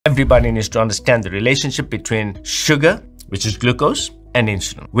Everybody needs to understand the relationship between sugar, which is glucose, and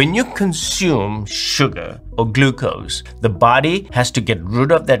insulin. When you consume sugar or glucose, the body has to get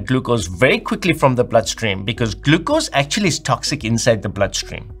rid of that glucose very quickly from the bloodstream because glucose actually is toxic inside the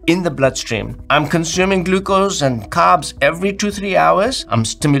bloodstream. In the bloodstream, I'm consuming glucose and carbs every 2-3 hours. I'm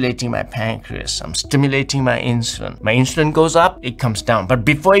stimulating my pancreas. I'm stimulating my insulin. My insulin goes up, it comes down. But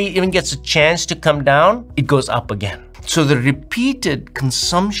before it even gets a chance to come down, it goes up again. So the repeated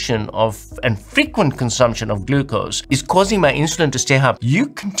consumption and frequent consumption of glucose is causing my insulin to stay up. You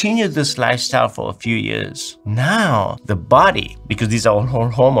continue this lifestyle for a few years. Now the body, because these are all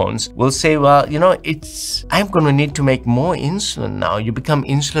hormones, will say, well, I'm going to need to make more insulin now. You become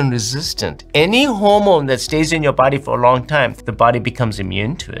insulin resistant. Any hormone that stays in your body for a long time, the body becomes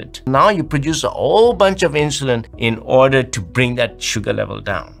immune to it. Now you produce a whole bunch of insulin in order to bring that sugar level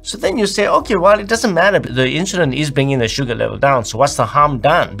down. So then you say, okay, well, it doesn't matter. The insulin is bringing the sugar level down. So what's the harm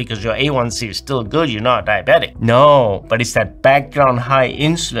done? Because your A1C is still good, you're not diabetic. No, but it's that background high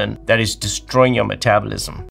insulin that is destroying your metabolism.